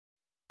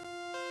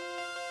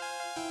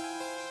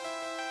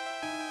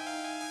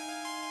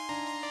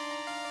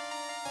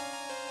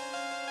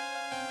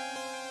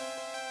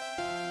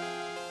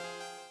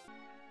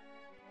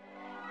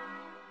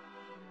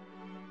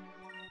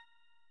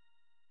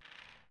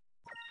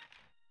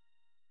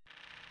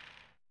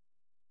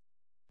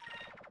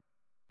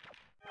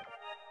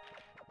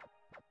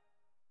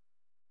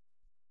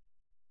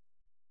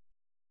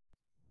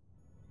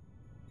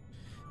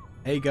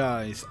Hey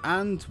guys,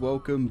 and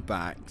welcome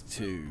back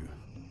to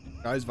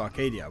Guys of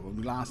Arcadia. When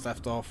we last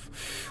left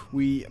off,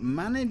 we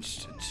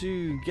managed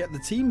to get the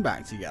team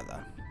back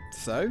together.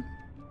 So,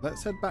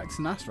 let's head back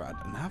to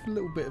Nasrad and have a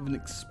little bit of an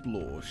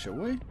explore, shall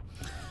we?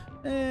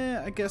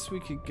 I guess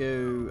we could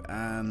go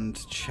and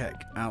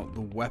check out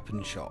the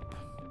weapon shop.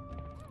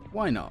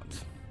 Why not?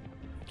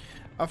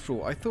 After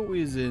all, I thought we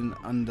was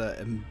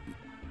under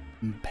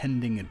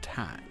impending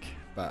attack,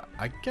 but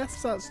I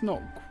guess that's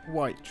not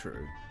quite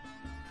true.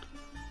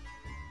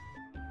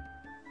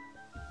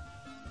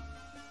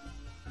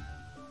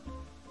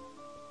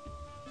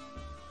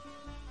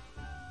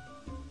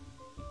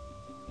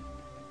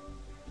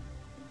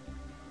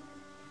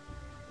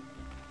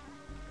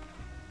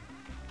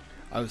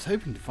 I was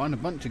hoping to find a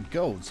bunch of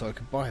gold so I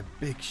could buy a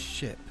big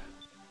ship.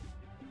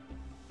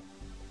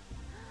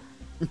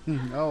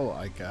 Oh,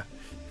 Ica.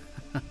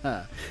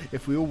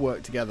 If we all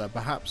work together,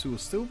 perhaps we will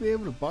still be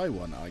able to buy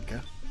one,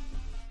 Ica.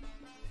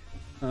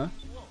 Huh?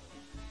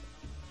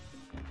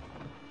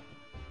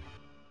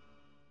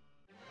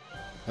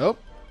 Oh,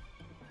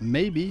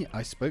 maybe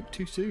I spoke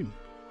too soon.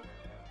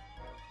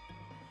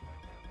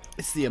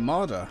 It's the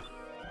Armada.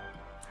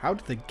 How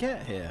did they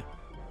get here?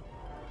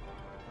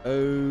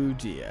 Oh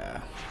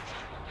dear.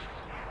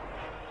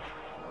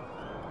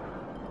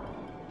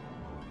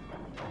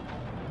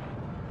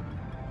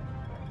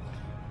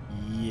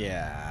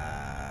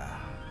 Yeah.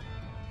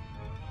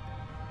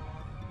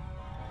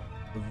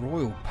 The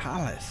Royal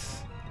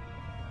Palace.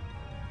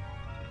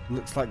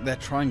 Looks like they're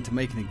trying to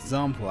make an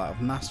example out of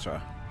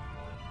Nasra.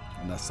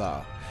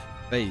 Nassar.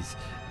 Baze,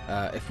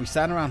 if we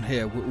stand around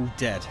here, we're all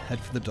dead. Head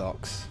for the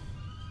docks.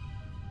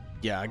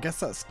 Yeah, I guess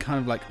that's kind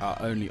of like our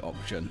only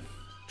option.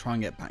 Try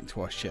and get back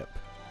to our ship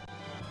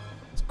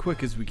as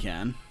quick as we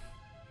can.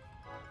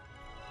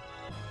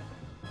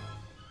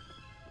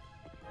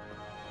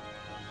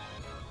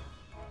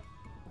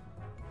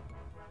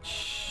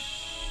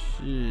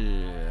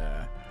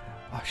 Yeah.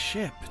 Our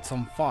ship, it's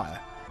on fire.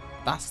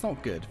 That's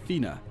not good.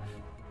 Fina,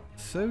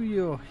 so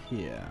you're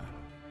here.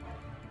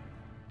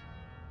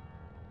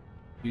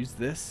 Who's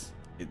this?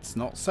 It's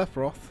not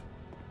Sephiroth.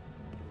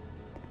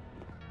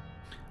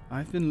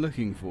 I've been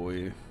looking for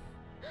you.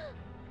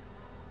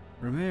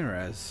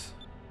 Ramirez.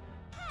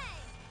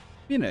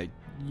 Fina,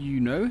 you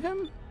know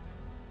him?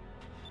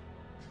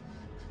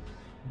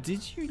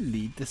 Did you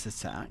lead this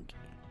attack?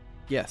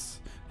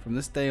 Yes. From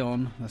this day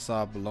on,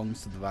 Nassar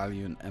belongs to the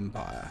Valiant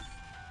Empire.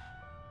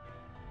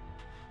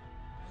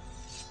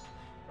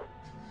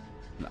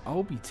 And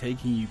I'll be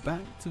taking you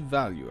back to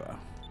Valua.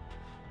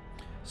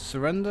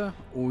 Surrender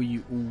or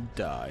you all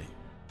die.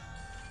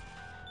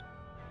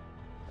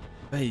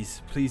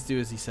 Baze, please do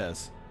as he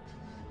says.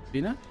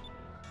 Fina?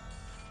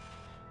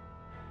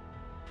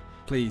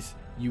 Please,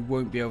 you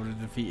won't be able to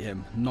defeat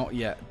him. Not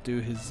yet. Do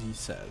as he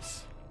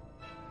says.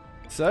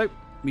 So,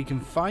 we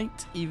can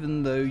fight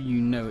even though you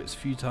know it's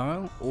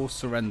futile, or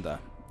surrender.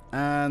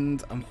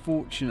 And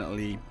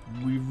unfortunately,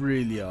 we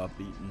really are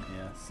beaten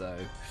here, so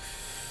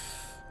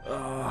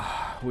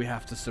we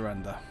have to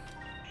surrender.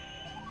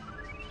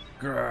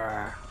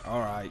 Grr.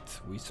 Alright,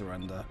 we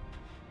surrender.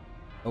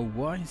 A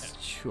wise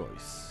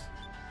choice.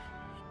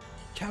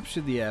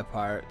 Capture the air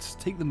pirates,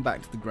 take them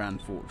back to the Grand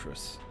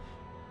Fortress.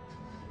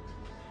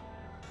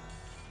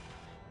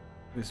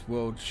 This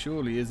world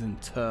surely is in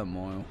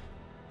turmoil.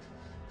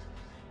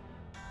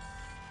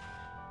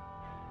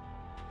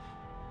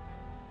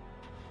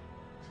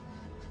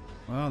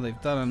 Well,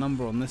 they've done a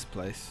number on this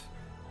place.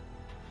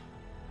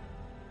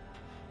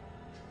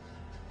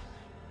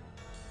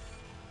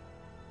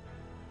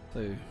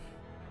 So,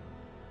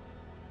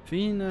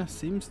 Fina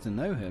seems to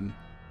know him.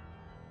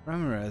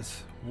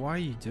 Ramirez, why are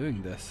you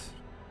doing this?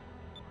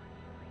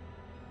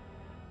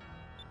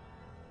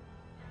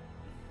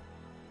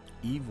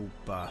 Evil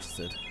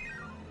bastard.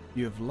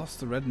 You have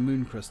lost the red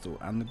moon crystal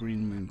and the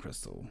green moon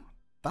crystal.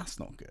 That's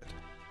not good.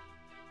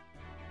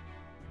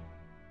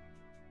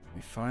 We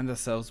find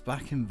ourselves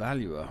back in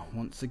Valua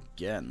once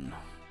again.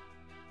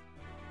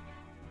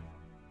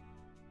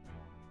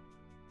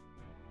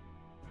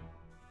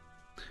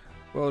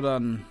 Well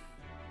done,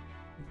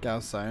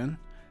 Galcian.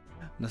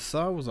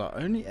 Nassar was our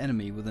only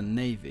enemy with a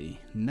navy.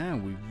 Now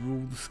we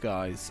rule the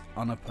skies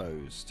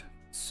unopposed.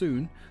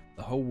 Soon,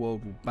 the whole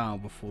world will bow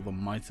before the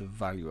might of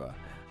Valua,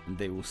 and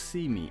they will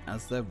see me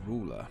as their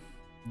ruler.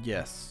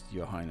 Yes,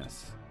 Your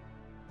Highness.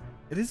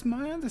 It is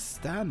my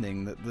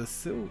understanding that the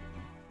Sylvite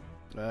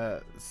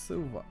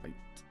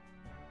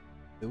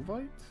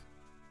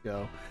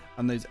girl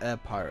and those air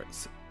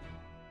pirates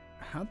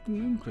had the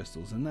moon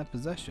crystals in their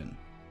possession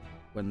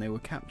when they were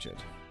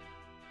captured.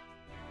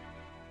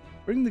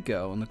 Bring the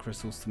girl and the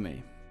crystals to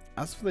me.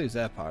 As for those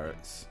air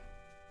pirates,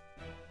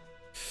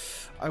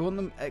 I want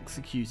them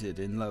executed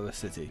in Lower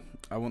City.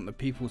 I want the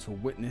people to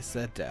witness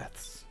their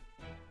deaths.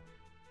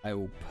 I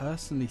will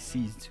personally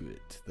see to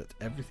it that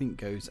everything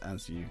goes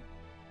as you...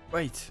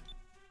 Wait!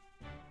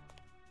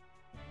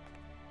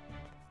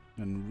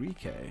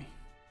 Enrique.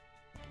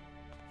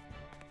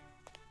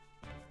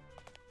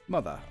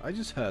 Mother, I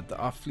just heard that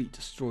our fleet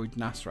destroyed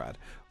Nasrad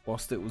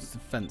whilst it was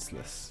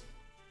defenseless.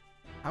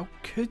 How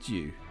could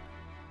you?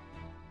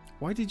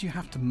 Why did you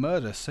have to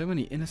murder so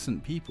many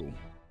innocent people?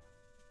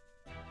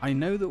 I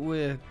know that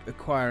we're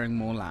acquiring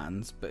more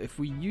lands, but if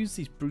we use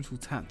these brutal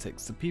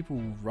tactics, the people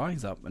will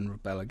rise up and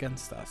rebel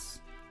against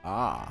us.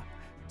 Ah,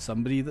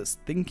 somebody that's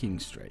thinking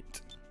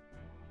straight.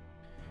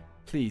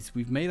 Please,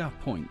 we've made our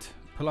point.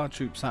 Pull our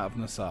troops out of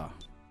Nassau.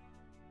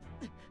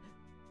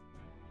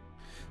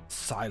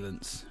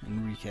 Silence,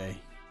 Enrique.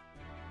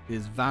 It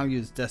is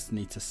Value's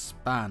destiny to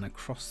span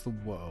across the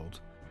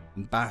world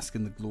and bask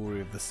in the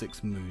glory of the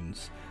 6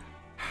 moons.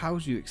 How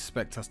do you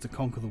expect us to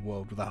conquer the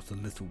world without a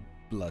little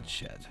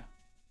bloodshed?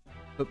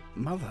 But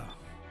Mother,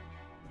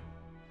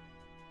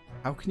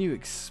 how can you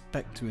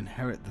expect to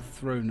inherit the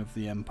throne of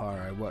the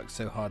empire I worked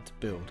so hard to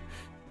build?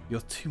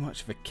 You're too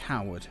much of a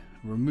coward.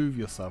 Remove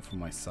yourself from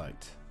my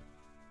sight.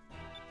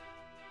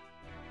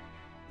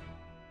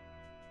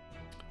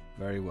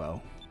 Very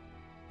well.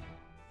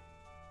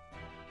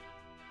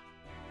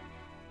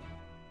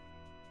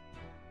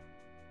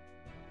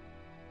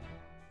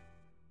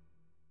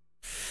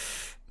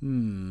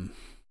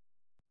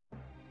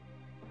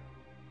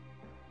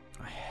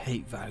 I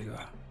hate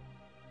Valua.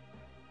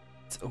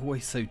 It's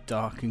always so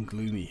dark and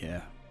gloomy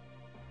here.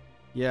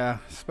 Yeah,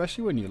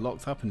 especially when you're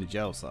locked up in a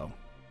jail cell.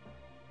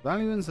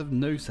 Valuans have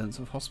no sense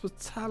of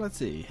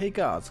hospitality. Hey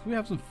guards, can we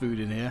have some food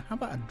in here? How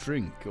about a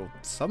drink or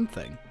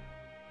something?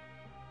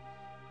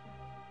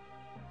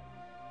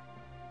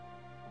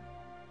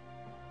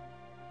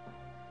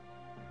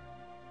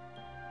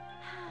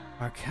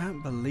 I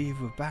can't believe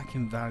we're back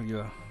in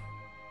Valua.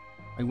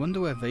 I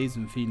wonder where Vase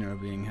and Fina are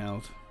being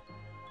held.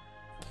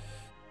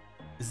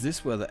 Is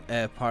this where the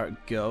Air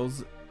Pirate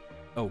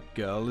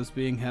girl is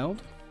being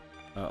held?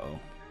 Uh-oh.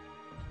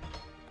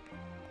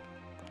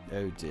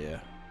 Oh dear.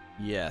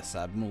 Yes,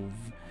 Admiral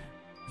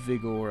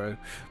Vigoro.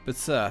 But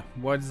sir,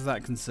 why does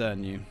that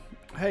concern you?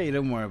 Hey,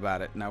 don't worry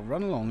about it. Now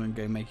run along and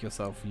go make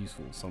yourself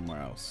useful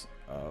somewhere else.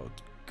 Oh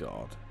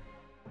god.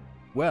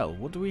 Well,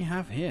 what do we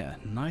have here?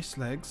 Nice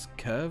legs,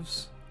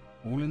 curves,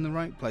 all in the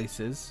right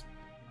places.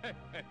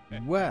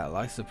 Well,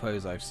 I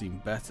suppose I've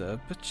seen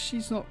better, but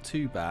she's not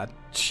too bad.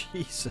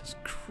 Jesus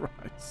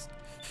Christ.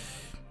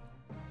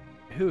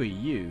 Who are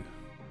you?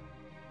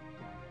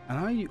 And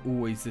are you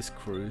always this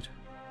crude?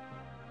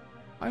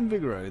 I'm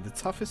Vigoro, the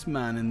toughest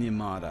man in the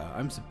Armada.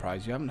 I'm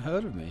surprised you haven't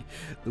heard of me.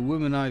 The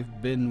women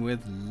I've been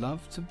with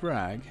love to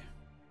brag.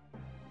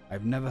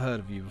 I've never heard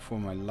of you before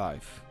in my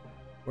life.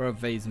 Where are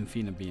Vase and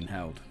Fina being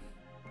held?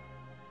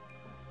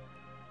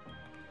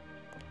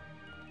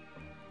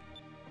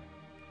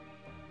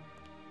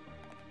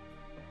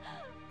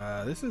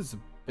 This is a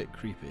bit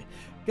creepy.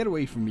 Get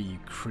away from me, you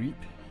creep.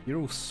 You're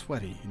all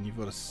sweaty and you've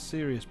got a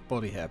serious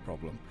body hair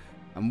problem.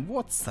 And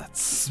what's that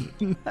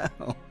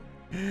smell?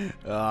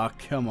 Ah,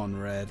 come on,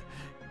 Red.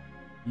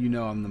 You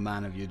know I'm the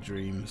man of your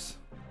dreams.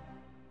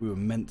 We were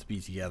meant to be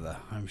together.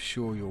 I'm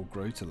sure you'll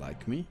grow to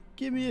like me.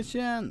 Give me a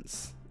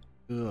chance.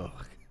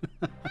 Ugh.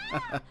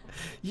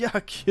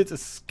 Yuck, you're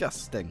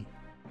disgusting.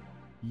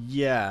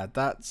 Yeah,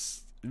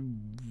 that's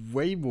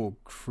way more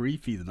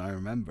creepy than I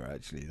remember,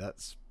 actually.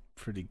 That's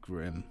pretty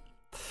grim.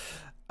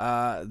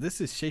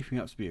 This is shaping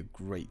up to be a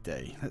great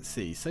day. Let's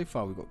see. So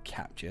far we've got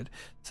captured,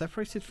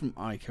 separated from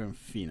Ica and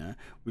Fina.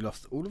 We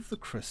lost all of the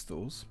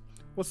crystals.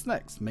 What's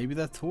next? Maybe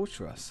they'll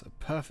torture us. A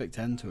perfect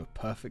end to a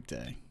perfect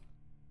day.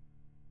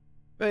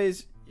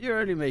 Vase, you're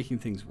only making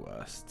things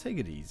worse. Take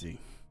it easy.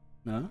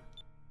 Huh?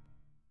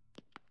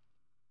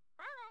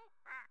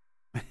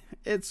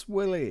 It's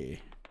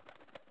Willy.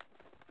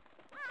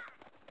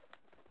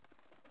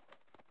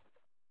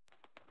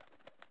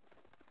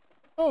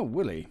 Oh,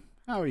 Willy.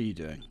 How are you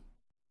doing?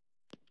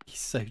 He's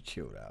so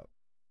chilled out.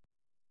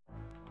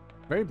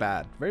 Very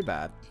bad. Very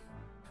bad.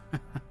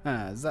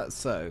 Is that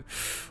so?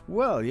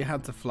 Well, you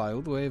had to fly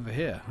all the way over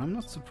here. I'm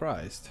not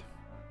surprised.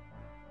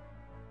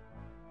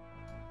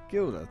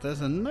 Gilda, there's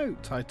a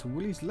note tied to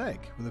Willy's leg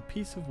with a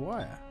piece of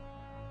wire.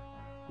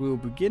 We will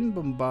begin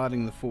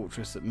bombarding the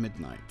fortress at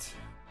midnight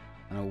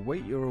and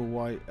await your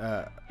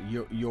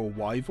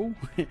arrival,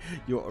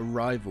 your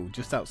arrival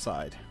just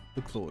outside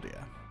the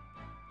Claudia.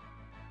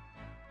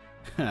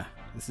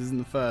 This isn't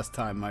the first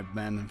time my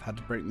men have had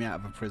to break me out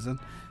of a prison.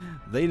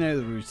 They know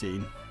the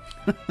routine.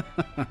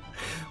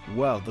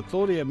 Well, the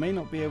Claudia may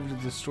not be able to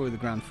destroy the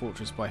Grand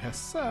Fortress by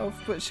herself,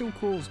 but she'll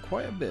cause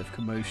quite a bit of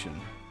commotion.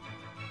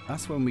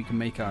 That's when we can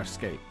make our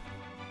escape.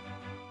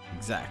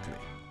 Exactly.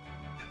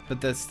 But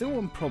there's still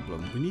one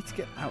problem. We need to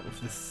get out of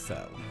this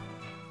cell.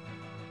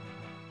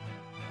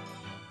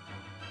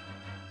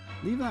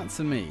 Leave that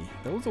to me.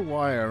 There was a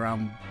wire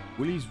around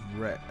Willy's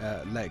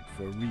leg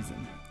for a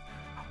reason.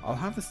 I'll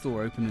have this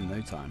door open in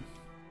no time.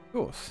 Of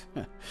course.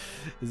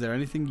 Is there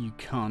anything you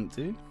can't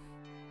do?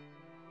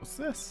 What's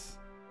this?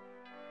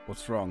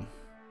 What's wrong?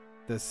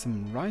 There's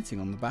some writing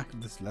on the back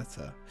of this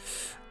letter.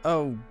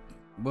 Oh,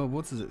 well,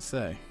 what does it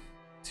say?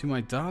 To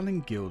my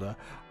darling Gilda,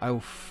 I will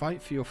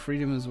fight for your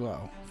freedom as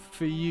well.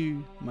 For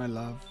you, my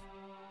love.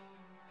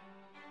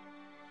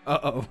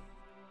 Uh-oh.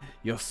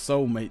 Your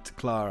soulmate,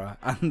 Clara.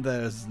 And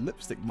there's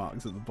lipstick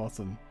marks at the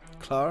bottom.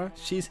 Clara,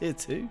 she's here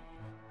too?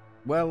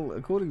 Well,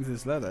 according to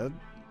this letter,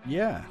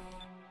 yeah.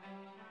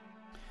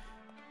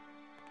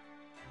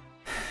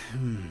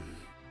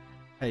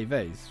 Hey,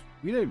 Vase,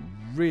 we don't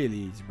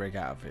really need to break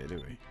out of here, do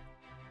we?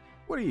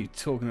 What are you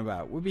talking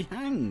about? We'll be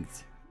hanged.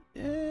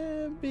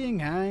 Yeah, being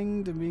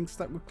hanged and being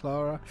stuck with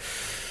Clara.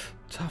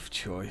 Tough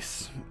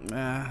choice.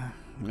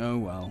 Oh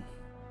well.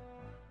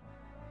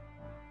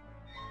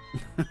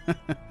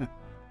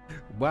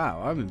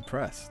 Wow, I'm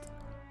impressed.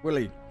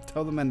 Willie,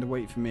 tell the men to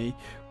wait for me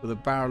with a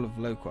barrel of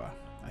Loqua.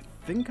 I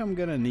think I'm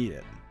gonna need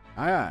it.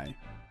 Aye aye.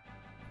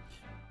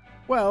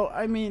 Well,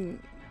 I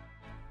mean,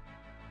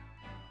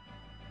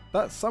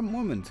 that's some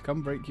woman to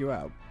come break you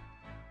out.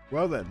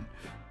 Well then,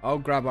 I'll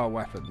grab our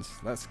weapons.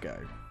 Let's go.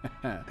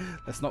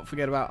 Let's not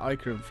forget about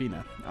Ica and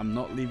Fina. I'm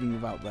not leaving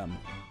without them.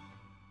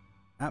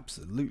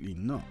 Absolutely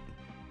not.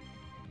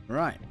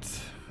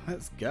 Right,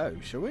 let's go,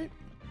 shall we?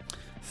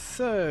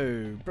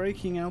 So,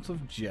 breaking out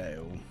of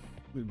jail.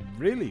 It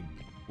really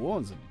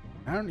was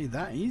apparently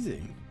that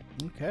easy.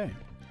 Okay.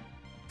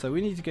 So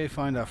we need to go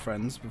find our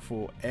friends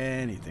before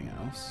anything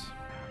else.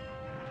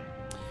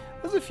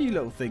 There's a few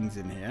little things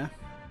in here.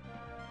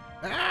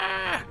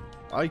 Ah!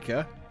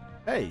 Ica.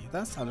 Hey,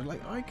 that sounded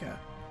like Ica.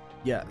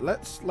 Yeah,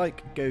 let's,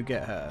 like, go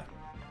get her.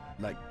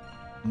 Like,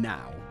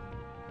 now.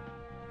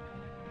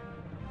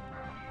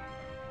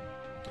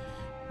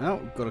 Oh,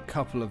 we've got a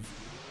couple of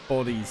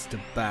bodies to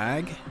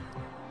bag.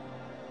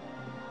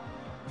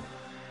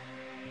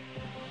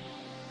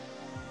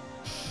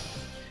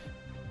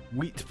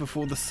 Wheat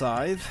before the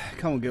scythe.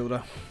 Come on,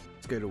 Gilda.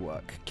 Let's go to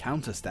work.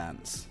 Counter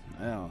stance.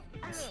 Oh,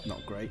 that's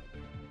not great.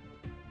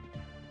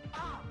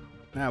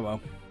 Ah well,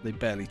 they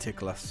barely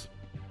tickle us.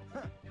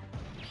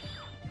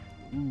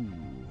 Ooh.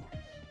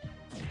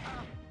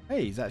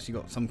 Hey, he's actually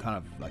got some kind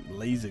of like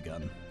laser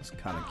gun. That's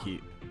kind of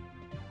cute.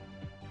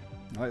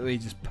 I like the way he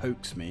just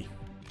pokes me.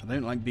 I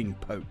don't like being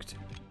poked.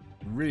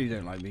 I really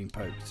don't like being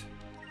poked.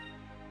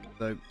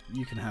 So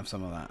you can have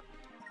some of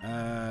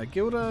that.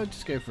 Gilda,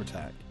 just go for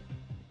attack.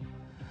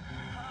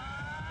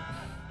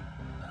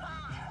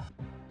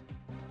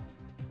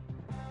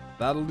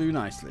 That'll do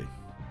nicely.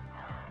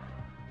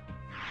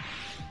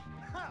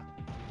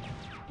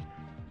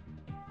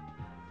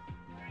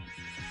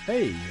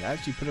 Hey, I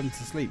actually put him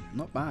to sleep.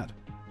 Not bad.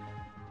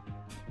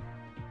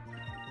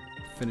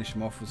 Finish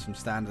him off with some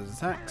standard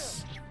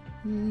attacks.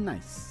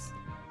 Nice.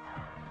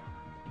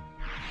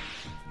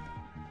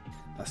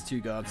 That's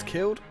 2 guards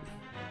killed.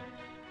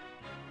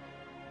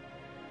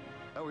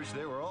 I wish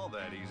they were all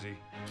that easy.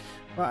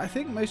 Well, I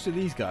think most of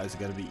these guys are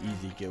going to be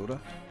easy, Gilda.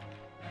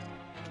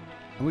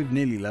 And we've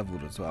nearly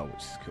leveled as well,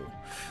 which is cool.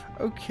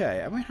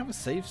 Okay, and we have a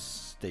save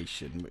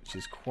station, which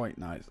is quite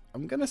nice.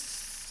 I'm going to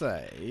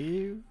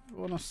save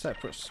on a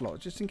separate slot,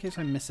 just in case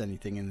I miss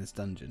anything in this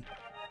dungeon.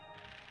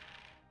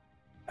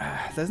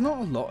 There's not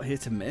a lot here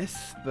to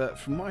miss, but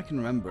from what I can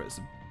remember, it's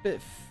a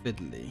bit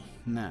fiddly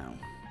now.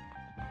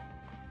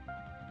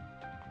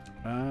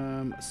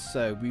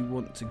 So we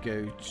want to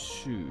go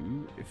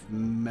to, if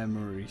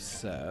memory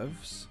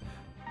serves,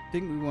 I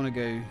think we want to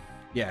go,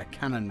 yeah,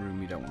 cannon room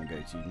we don't want to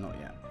go to, not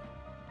yet.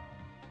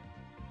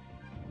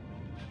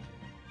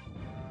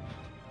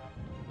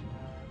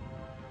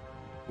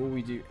 Before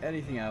we do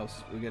anything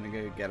else, we're going to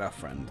go get our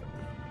friend.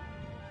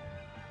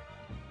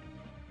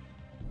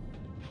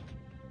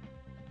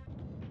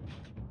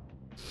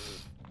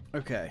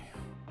 Okay,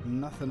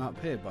 nothing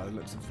up here by the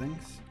looks of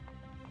things.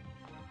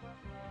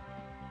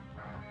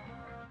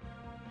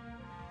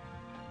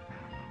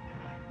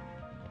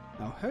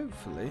 Now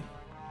hopefully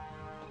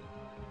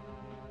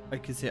I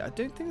can see it. I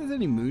don't think there's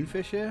any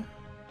moonfish here,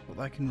 not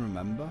that I can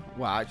remember.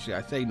 Well, actually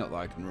I say not that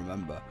I can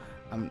remember.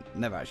 I've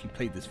never actually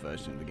played this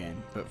version of the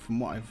game, but from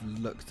what I've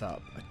looked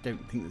up, I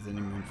don't think there's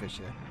any moonfish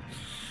here.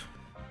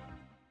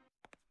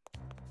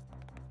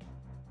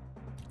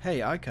 Hey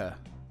Ica,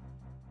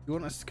 you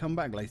want us to come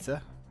back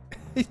later?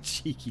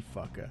 Cheeky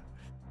fucker.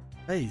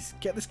 Hey,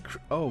 get this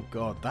oh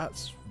god,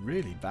 that's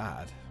really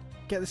bad.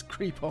 Get this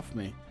creep off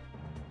me.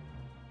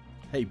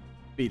 Hey,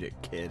 beat it,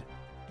 kid.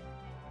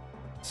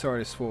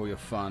 Sorry to spoil your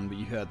fun, but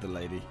you heard the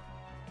lady.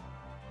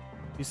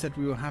 You said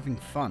we were having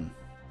fun.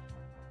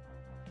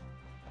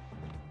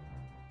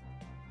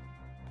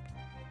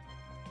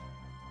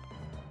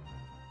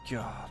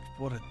 God,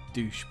 what a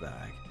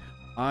douchebag.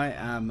 I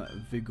am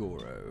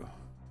Vigoro.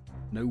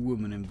 No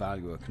woman in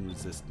Valua can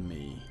resist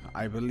me.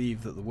 I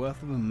believe that the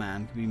worth of a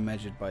man can be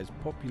measured by his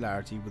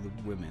popularity with the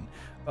women.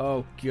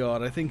 Oh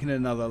god, I think in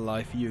another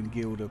life you and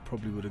Gilda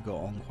probably would have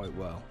got on quite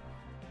well.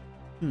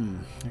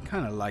 I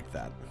kind of like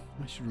that.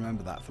 I should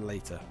remember that for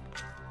later.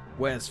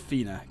 Where's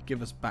Fina?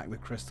 Give us back the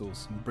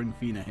crystals and bring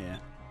Fina here.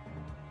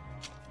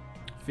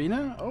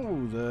 Fina?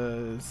 Oh,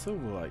 the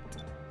Silverlight.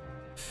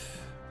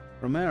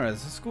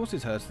 Ramirez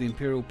escorted her to the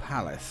Imperial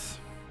Palace.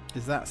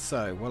 Is that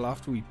so? Well,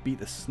 after we beat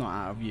the snot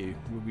out of you,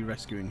 we'll be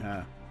rescuing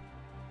her.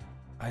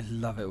 I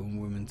love it when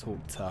women talk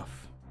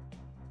tough.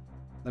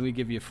 Let me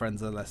give your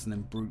friends a lesson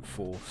in brute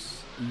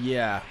force.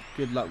 Yeah,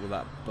 good luck with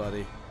that,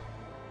 buddy.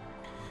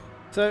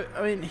 So,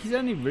 I mean, he's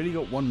only really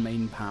got one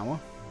main power.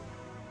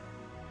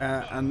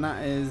 And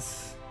that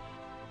is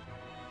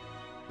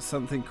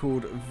something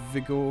called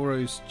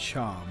Vigoro's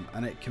Charm,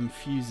 and it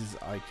confuses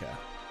Ica.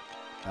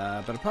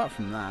 But apart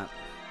from that,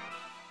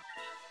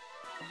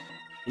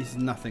 he's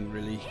nothing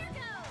really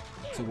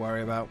to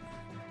worry about.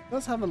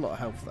 Does have a lot of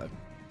health though.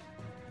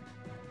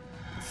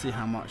 Let's see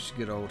how much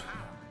good old.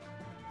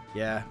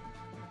 Yeah,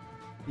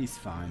 he's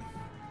fine.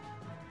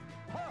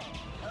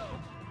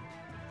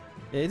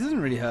 Yeah, it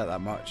doesn't really hurt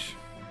that much.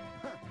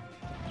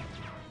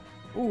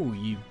 Oh,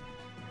 you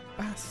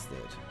bastard.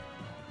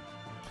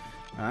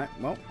 Alright,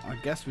 well, I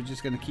guess we're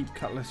just going to keep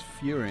Cutlass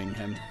furying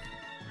him.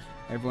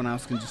 Everyone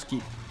else can just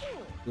keep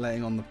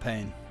laying on the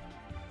pain.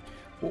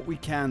 What we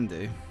can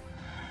do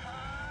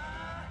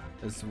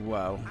as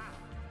well.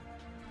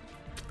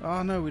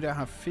 Oh no, we don't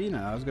have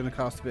Fina. I was going to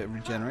cast a bit of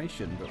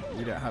regeneration, but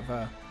we don't have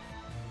her.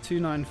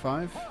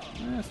 295.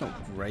 It's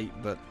not great,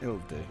 but it'll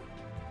do.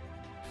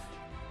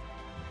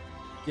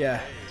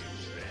 Yeah.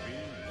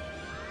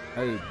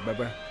 Hey,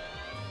 baby.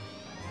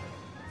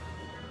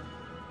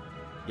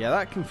 Yeah,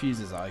 that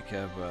confuses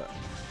Ica, but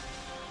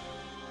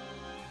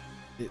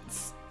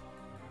it's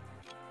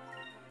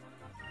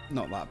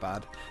not that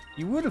bad.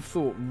 You would have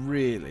thought,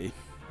 really,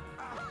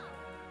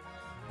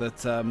 that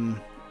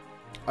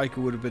Ica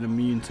would have been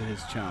immune to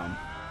his charm.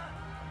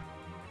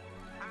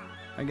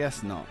 I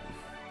guess not.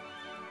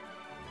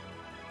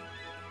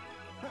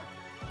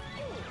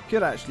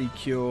 Could actually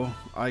cure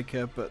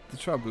Ica, but the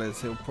trouble is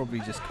he'll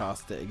probably just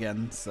cast it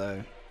again,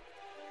 so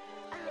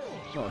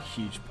not a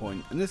huge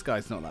point. And this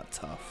guy's not that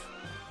tough,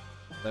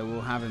 so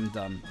we'll have him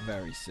done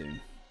very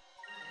soon.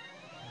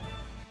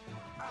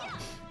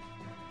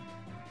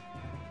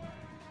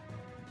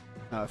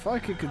 Now, if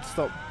Ica could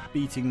stop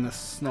beating the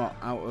snot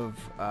out of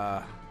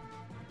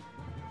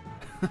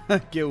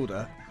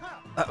Gilda,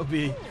 that would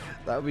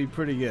be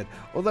pretty good.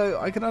 Although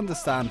I can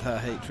understand her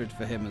hatred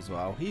for him as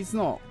well. He's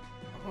not,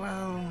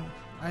 well,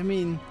 I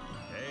mean,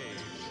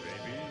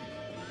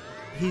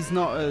 he's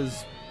not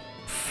as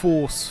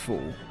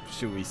forceful,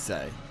 shall we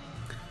say,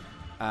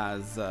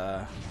 as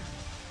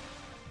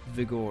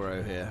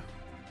Vigoro here.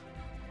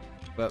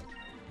 But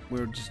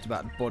we're just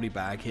about to body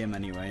bag him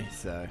anyway,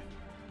 so.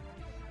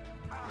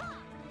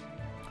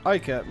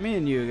 Ica, me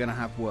and you are going to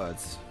have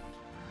words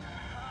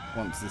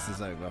once this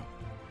is over.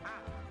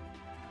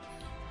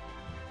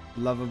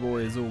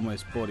 Loverboy is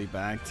almost body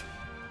bagged.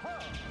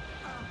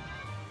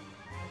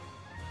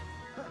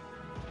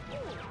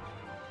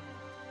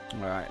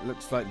 Alright,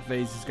 looks like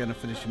Vase is going to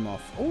finish him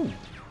off. Oh!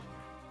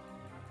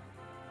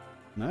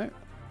 No?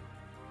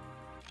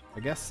 I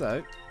guess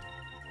so.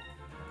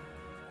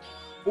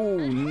 Oh,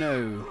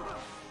 no.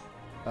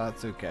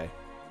 That's okay.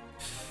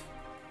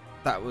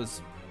 That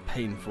was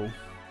painful.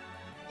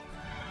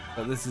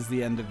 But this is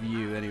the end of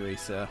you anyway,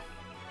 sir.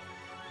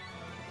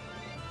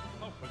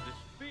 How could this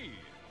be?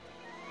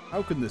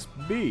 How can this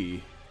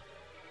be?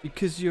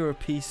 Because you're a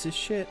piece of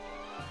shit.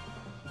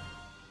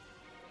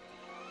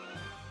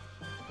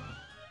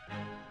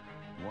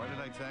 Why did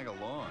I tag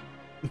along?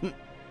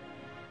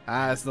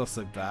 It's not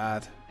so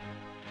bad.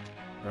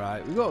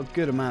 Right, we've got a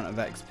good amount of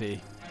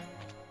XP.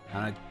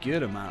 And a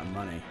good amount of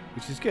money,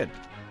 which is good.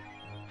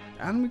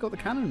 And we got the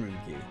cannon room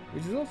key,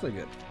 which is also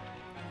good.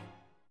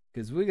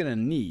 Because we're going to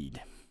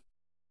need,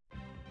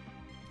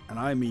 and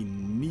I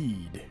mean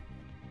need,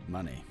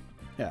 money.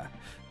 Yeah,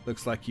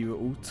 looks like you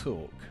all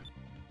talk.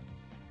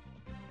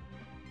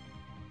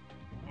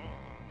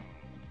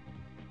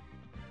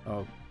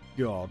 Oh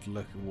God,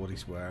 look at what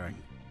he's wearing.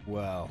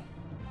 Well,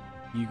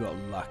 you got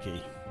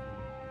lucky.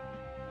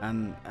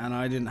 And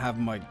I didn't have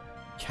my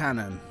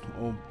cannon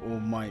or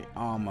my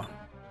armor.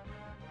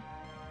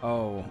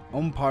 Oh,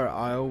 on Pirate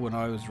Isle, when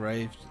I was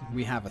raved,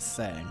 we have a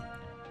saying.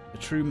 A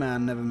true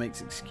man never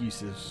makes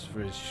excuses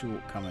for his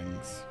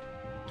shortcomings.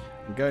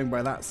 And going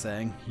by that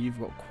saying, you've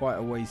got quite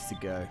a ways to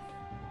go.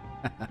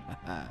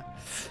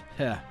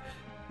 Yeah,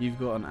 you've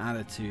got an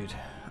attitude.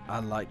 I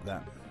like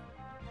that.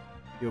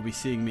 You'll be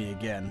seeing me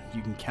again.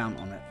 You can count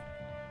on it.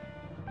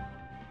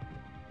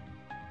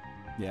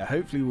 Yeah,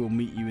 hopefully we'll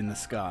meet you in the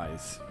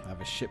skies.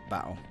 Have a ship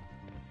battle.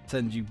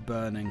 Send you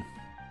burning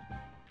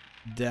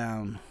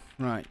down.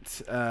 Right,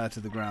 to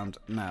the ground.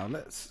 Now,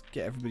 let's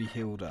get everybody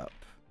healed up.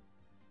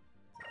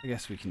 I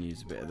guess we can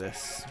use a bit of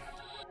this.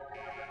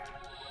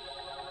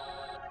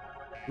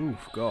 Ooh,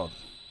 God.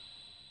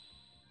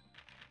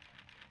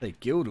 Hey,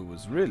 Gilda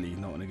was really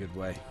not in a good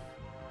way.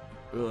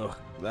 Ugh,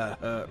 that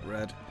hurt,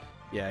 Red.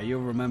 Yeah,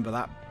 you'll remember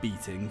that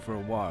beating for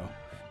a while.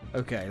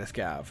 Okay, let's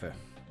get out of here.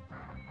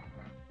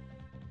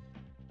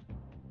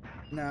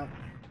 Now,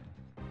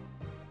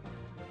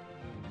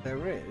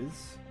 there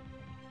is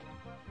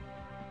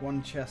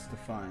one chest to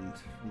find,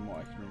 from what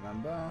I can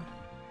remember.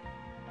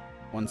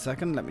 1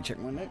 second, let me check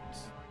my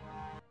notes.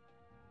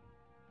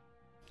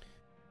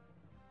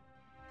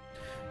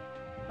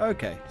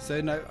 Okay,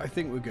 so no, I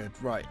think we're good.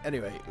 Right,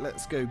 anyway,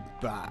 let's go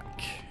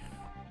back.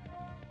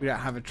 We don't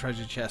have a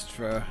treasure chest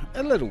for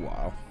a little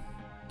while.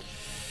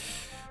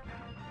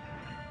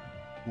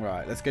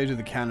 Right, let's go to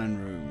the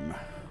cannon room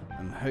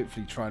and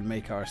hopefully try and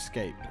make our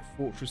escape.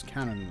 Fortress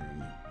cannon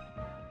room.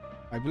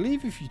 I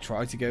believe if you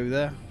try to go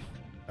there,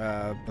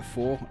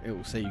 before, it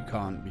will say you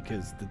can't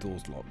because the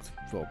door's locked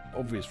for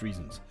obvious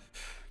reasons.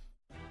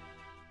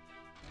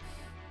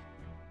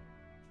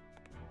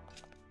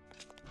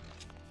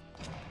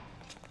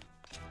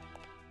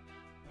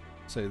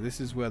 So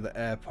this is where the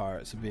air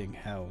pirates are being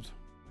held.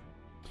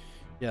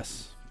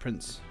 Yes,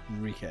 Prince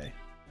Enrique.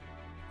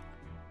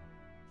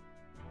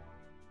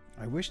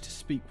 I wish to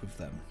speak with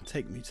them.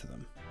 Take me to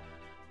them.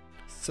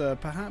 Sir,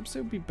 perhaps it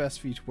would be best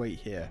for you to wait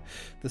here.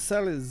 The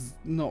cell is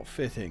not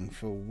fitting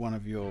for one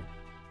of your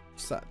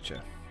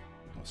stature.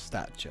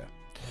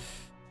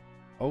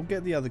 I'll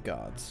get the other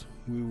guards.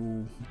 We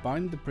will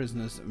bind the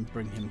prisoners and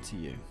bring him to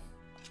you.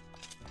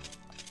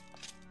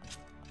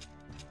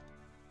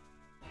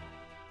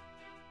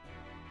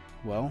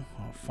 Well,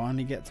 I'll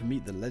finally get to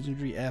meet the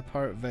legendary air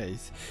pirate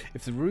Vase.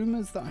 If the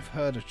rumours that I've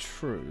heard are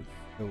true,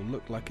 it will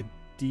look like a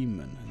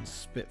demon and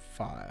spit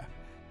fire.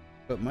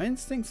 But my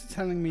instincts are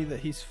telling me that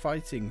he's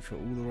fighting for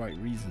all the right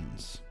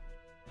reasons.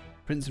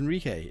 Prince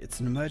Enrique, it's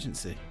an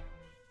emergency.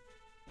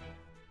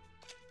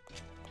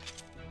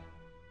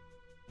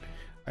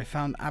 I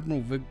found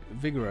Admiral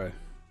Vigoro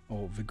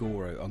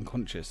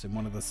unconscious in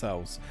one of the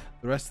cells.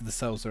 The rest of the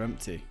cells are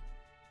empty.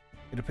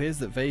 It appears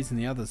that Vase and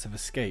the others have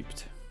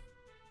escaped.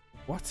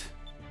 What?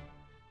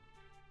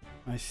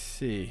 I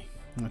see.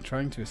 They're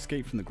trying to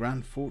escape from the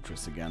Grand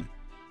Fortress again.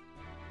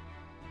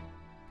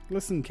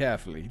 Listen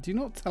carefully. Do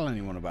not tell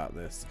anyone about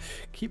this.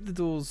 Keep the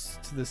doors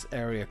to this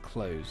area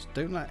closed.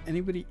 Don't let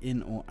anybody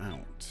in or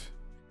out.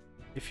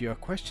 If you are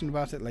questioned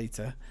about it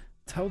later,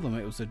 tell them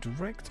it was a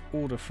direct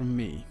order from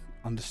me.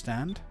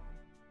 Understand?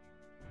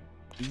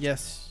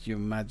 Yes, Your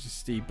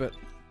Majesty, but...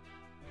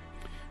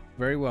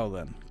 Very well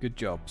then. Good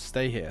job.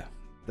 Stay here.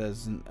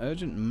 There's an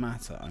urgent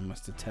matter I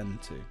must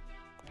attend to.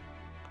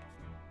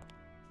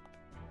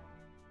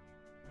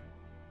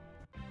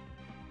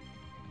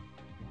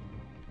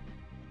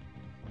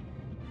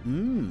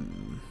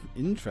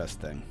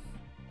 Interesting.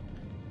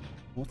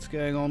 What's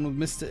going on with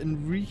Mr.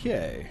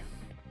 Enrique?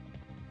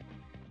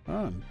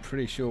 Oh, I'm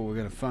pretty sure we're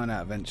going to find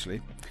out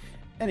eventually.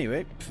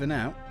 Anyway, for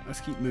now,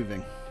 let's keep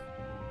moving.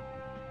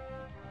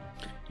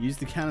 Use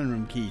the cannon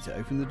room key to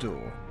open the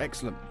door.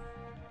 Excellent.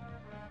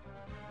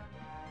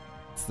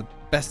 It's the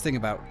best thing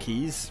about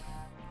keys.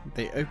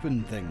 They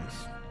open things.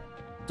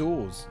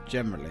 Doors,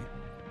 generally.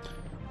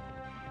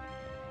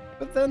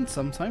 But then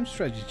sometimes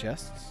treasure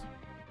chests.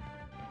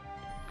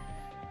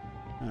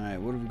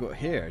 Alright, what have we got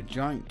here? A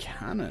giant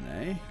cannon,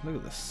 eh? Look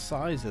at the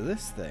size of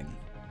this thing.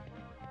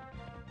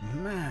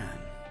 Man.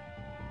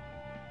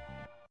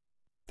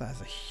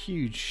 That's a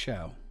huge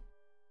shell.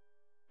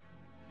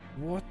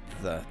 What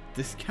the?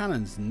 This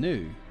cannon's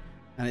new.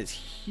 And it's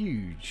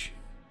huge.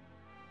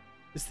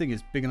 This thing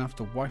is big enough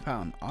to wipe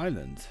out an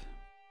island.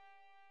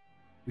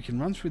 We can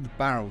run through the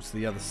barrel to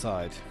the other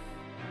side.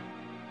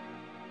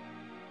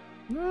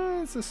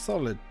 It's a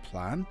solid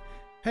plan.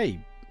 Hey,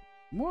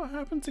 what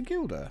happened to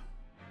Gilda?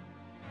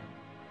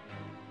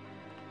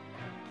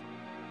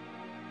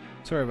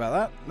 Sorry about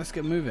that. Let's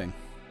get moving.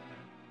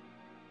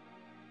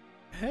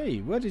 Hey,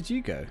 where did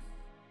you go?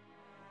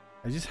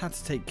 I just had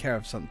to take care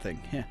of something.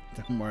 Yeah,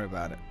 don't worry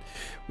about it.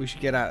 We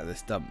should get out of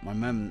this dump. My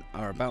men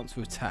are about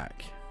to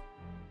attack.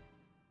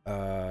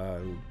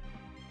 Okay.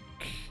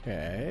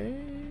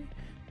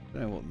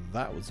 Don't know what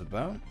that was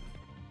about.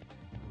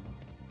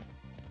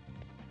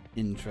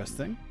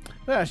 Interesting. I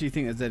don't actually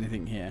think there's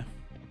anything here.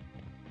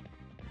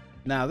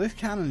 Now, this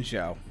cannon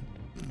shell.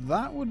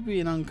 That would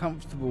be an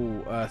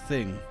uncomfortable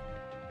thing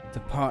to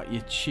part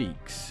your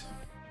cheeks.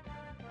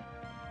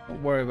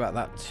 Don't worry about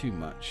that too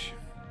much.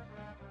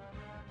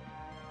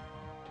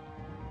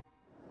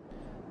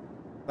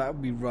 That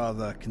would be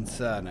rather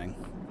concerning.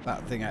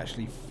 That thing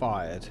actually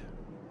fired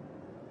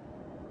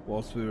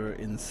whilst we were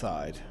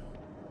inside.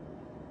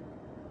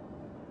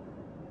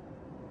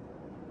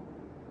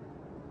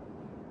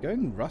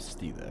 Going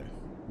rusty though,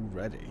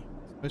 already.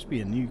 It's supposed to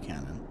be a new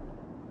cannon.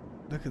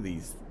 Look at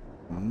these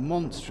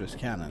monstrous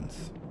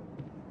cannons.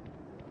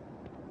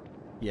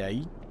 Yeah,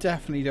 you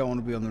definitely don't want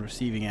to be on the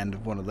receiving end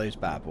of one of those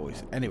bad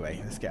boys. Anyway,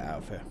 let's get out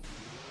of here.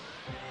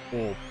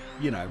 Or,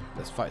 you know,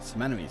 let's fight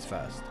some enemies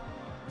first.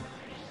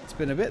 It's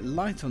been a bit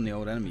light on the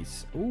old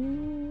enemies.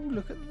 Ooh,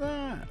 look at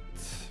that.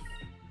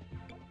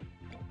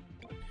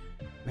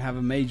 We have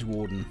a mage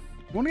warden.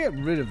 You want to get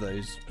rid of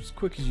those as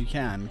quick as you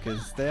can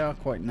because they are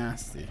quite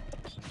nasty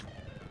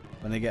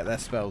when they get their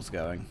spells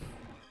going.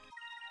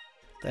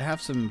 They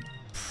have some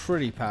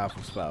pretty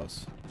powerful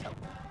spells.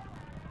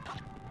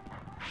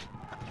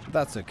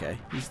 That's okay.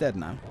 He's dead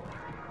now.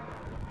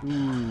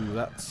 Ooh,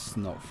 that's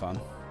not fun.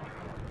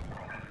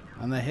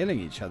 And they're healing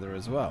each other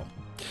as well.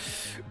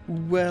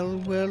 Well,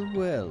 well,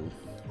 well.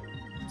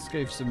 Let's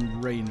go for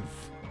some rain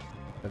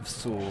of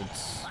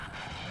swords.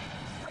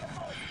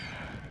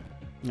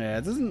 Yeah,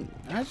 it doesn't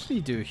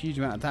actually do a huge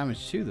amount of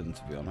damage to them,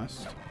 to be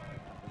honest.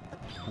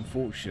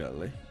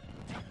 Unfortunately.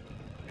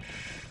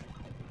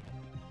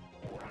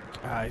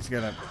 Ah, he's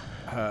gonna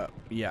hurt.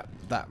 Yeah,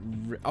 that.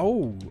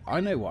 Oh,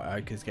 I know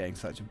why Aika's getting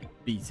such a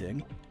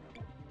beating.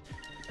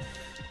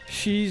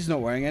 She's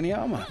not wearing any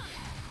armor.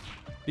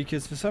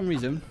 Because for some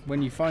reason,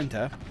 when you find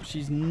her,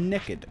 she's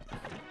naked.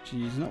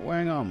 She's not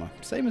wearing armor.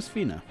 Same as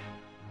Fina.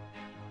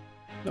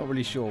 Not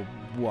really sure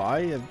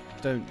why. I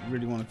don't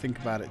really want to think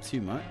about it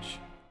too much.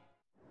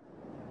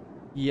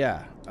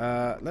 Yeah.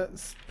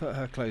 Let's put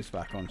her clothes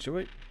back on, shall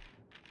we?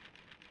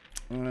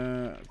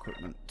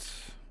 Equipment.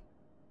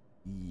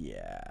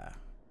 Yeah.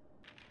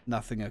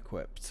 Nothing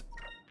equipped.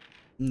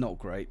 Not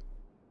great.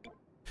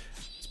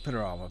 Let's put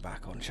her armor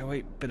back on, shall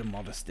we? Bit of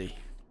modesty.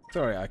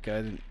 Sorry, Ika,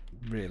 I didn't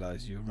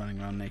realise you were running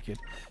around naked.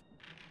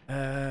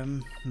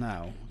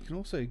 Now, we can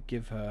also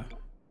give her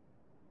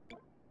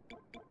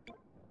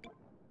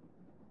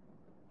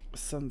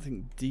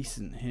something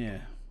decent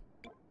here.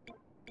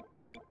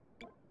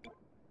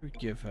 We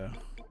give her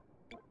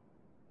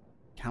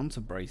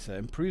counter bracer,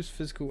 improves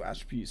physical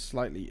attributes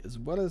slightly as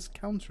well as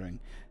countering.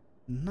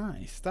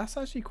 Nice. That's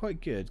actually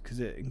quite good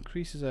because it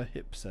increases her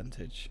hit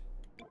percentage.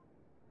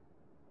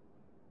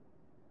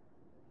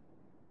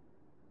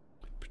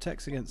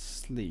 Protects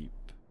against sleep.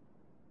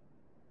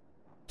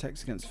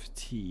 Protects against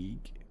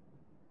fatigue.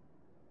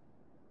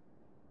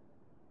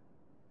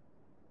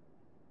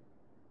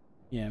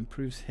 Yeah,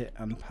 improves hit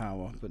and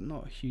power, but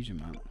not a huge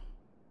amount.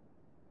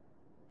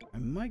 I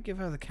might give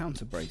her the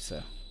counter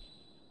bracer.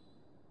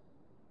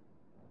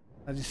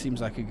 That just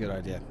seems like a good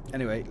idea.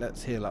 Anyway,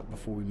 let's heal up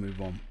before we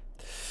move on.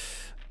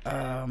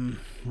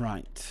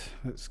 Right.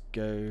 Let's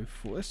go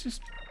for... Let's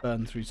just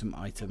burn through some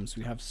items.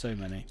 We have so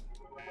many.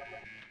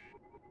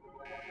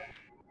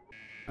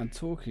 And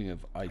talking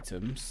of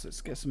items, let's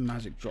get some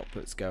magic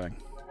droplets going.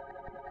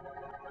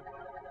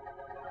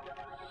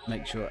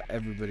 Make sure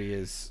everybody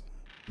is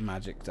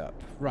magicked up.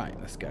 Right,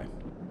 let's go.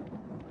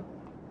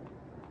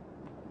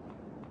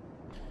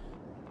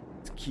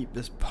 Let's keep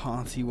this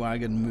party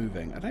wagon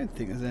moving. I don't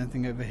think there's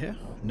anything over here.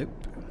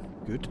 Nope.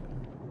 Good.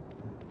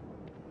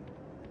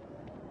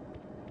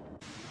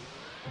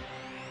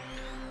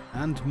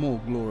 And more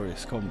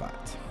glorious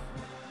combat.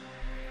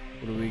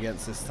 What are we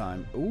against this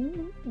time?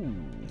 Ooh.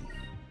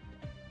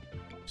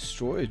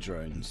 Destroyer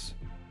drones.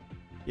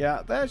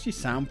 Yeah, they actually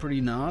sound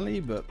pretty gnarly,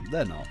 but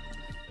they're not.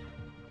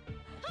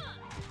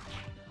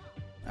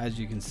 As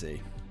you can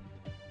see.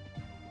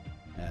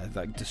 Yeah,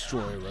 like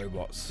destroyer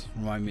robots.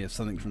 Remind me of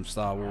something from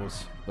Star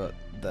Wars, but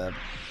they're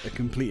a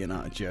complete and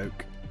utter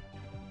joke.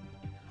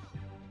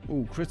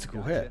 Ooh,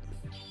 critical hit.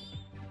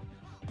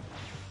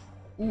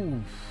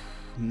 Ooh,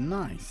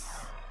 nice.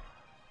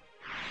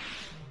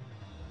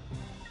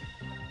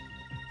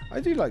 I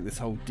do like this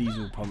whole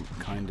diesel pump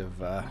kind of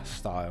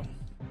style.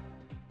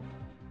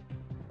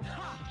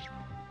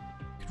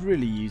 Could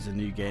really use a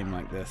new game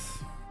like this.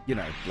 You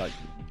know, like,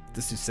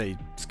 let's just say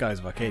Skies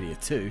of Arcadia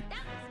 2,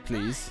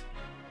 please.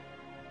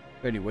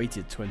 We only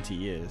waited 20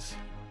 years.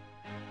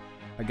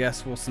 I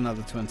guess what's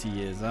another 20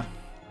 years, huh?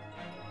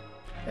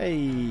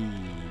 Hey,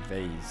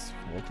 Vase.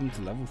 Welcome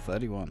to level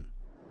 31.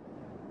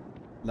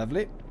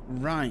 Lovely.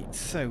 Right,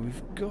 so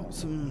we've got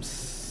some...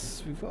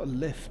 We've got a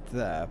lift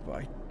there,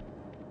 but I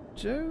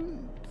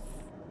don't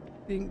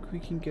think we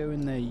can go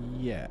in there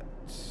yet.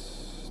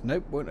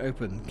 Nope, won't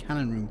open.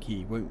 Cannon room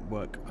key won't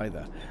work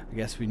either. I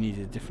guess we need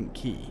a different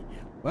key.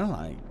 Well,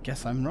 I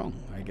guess I'm wrong.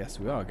 I guess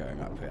we are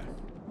going up here.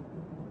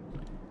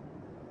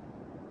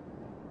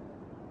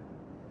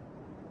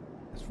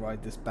 Let's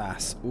ride this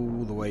bass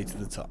all the way to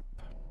the top.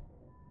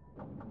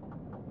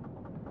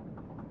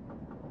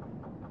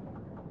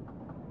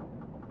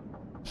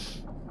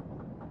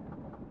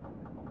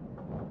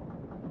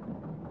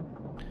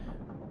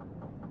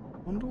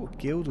 I wonder what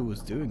Gilda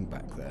was doing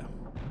back there.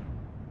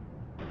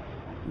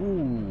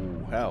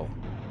 Ooh, hell.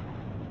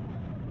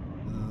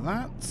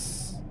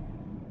 That's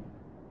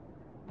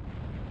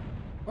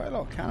quite a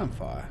lot of cannon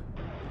fire.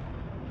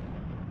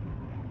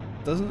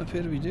 Doesn't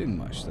appear to be doing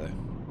much though.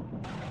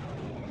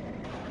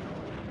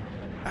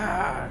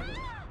 Ah!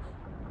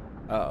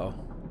 Uh-oh.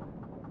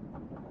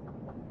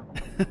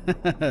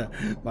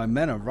 My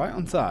men are right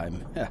on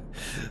time.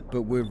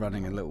 But we're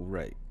running a little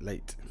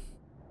late.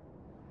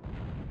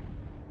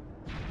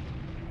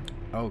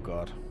 Oh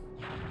god.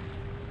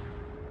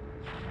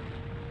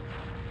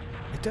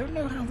 I don't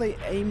know how they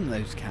aim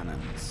those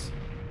cannons.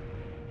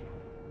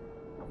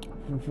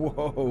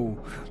 Whoa,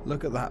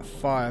 look at that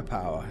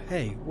firepower.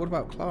 Hey, what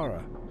about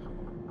Clara?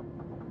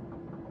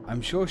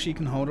 I'm sure she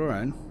can hold her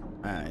own,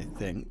 I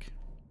think.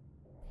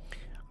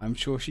 I'm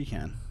sure she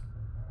can.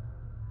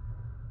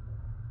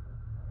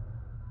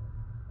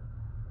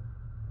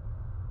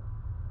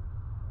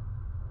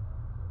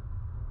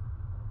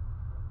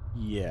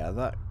 Yeah,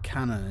 that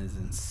cannon is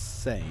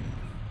insane.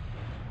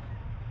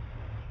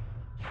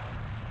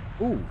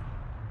 Ooh.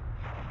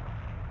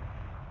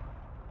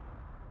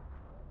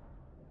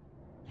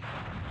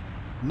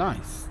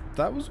 Nice.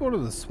 That was one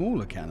of the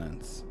smaller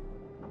cannons.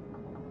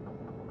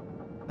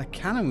 The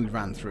cannon we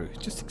ran through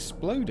just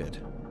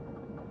exploded.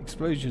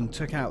 Explosion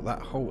took out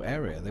that whole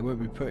area. They won't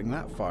be putting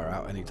that fire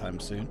out anytime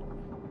soon.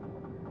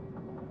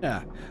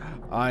 Yeah,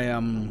 I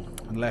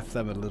left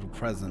them a little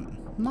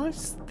present.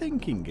 Nice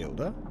thinking,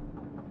 Gilda.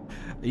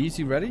 Are you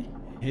two ready?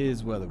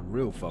 Here's where the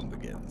real fun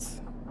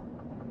begins.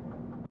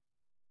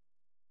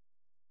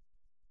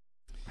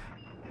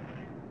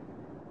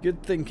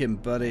 Good thinking,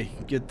 buddy.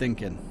 Good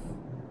thinking.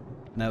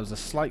 And there was a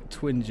slight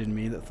twinge in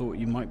me that thought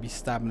you might be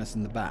stabbing us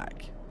in the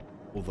back.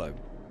 Although,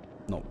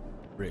 not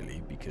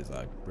really, because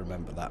I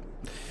remember that.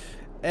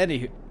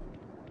 Anywho,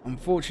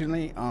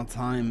 unfortunately, our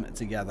time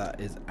together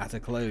is at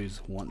a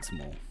close once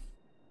more.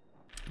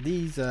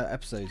 These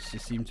episodes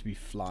just seem to be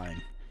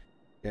flying.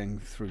 Going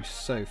through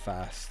so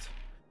fast.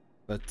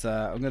 But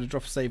I'm going to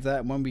drop a save there,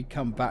 and when we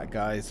come back,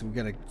 guys, we're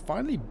going to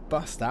finally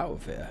bust out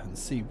of here and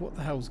see what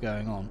the hell's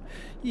going on.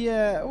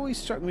 Yeah, it always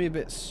struck me a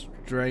bit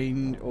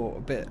strange, or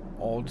a bit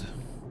odd,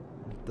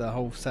 the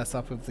whole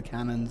setup of the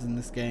cannons in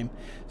this game,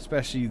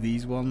 especially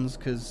these ones,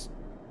 because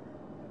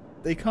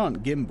they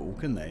can't gimbal,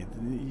 can they?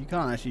 You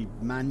can't actually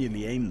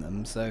manually aim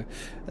them, so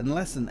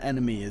unless an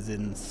enemy is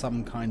in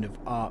some kind of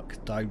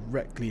arc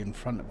directly in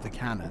front of the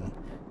cannon,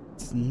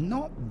 it's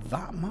not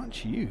that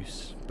much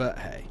use. But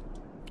hey,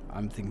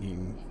 I'm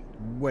thinking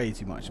way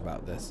too much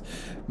about this.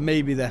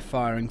 Maybe they're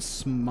firing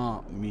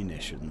smart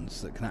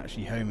munitions that can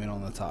actually home in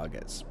on the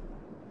targets.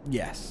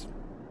 Yes,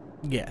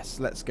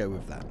 let's go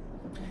with that.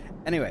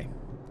 Anyway,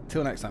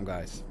 till next time,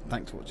 guys,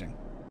 thanks for watching.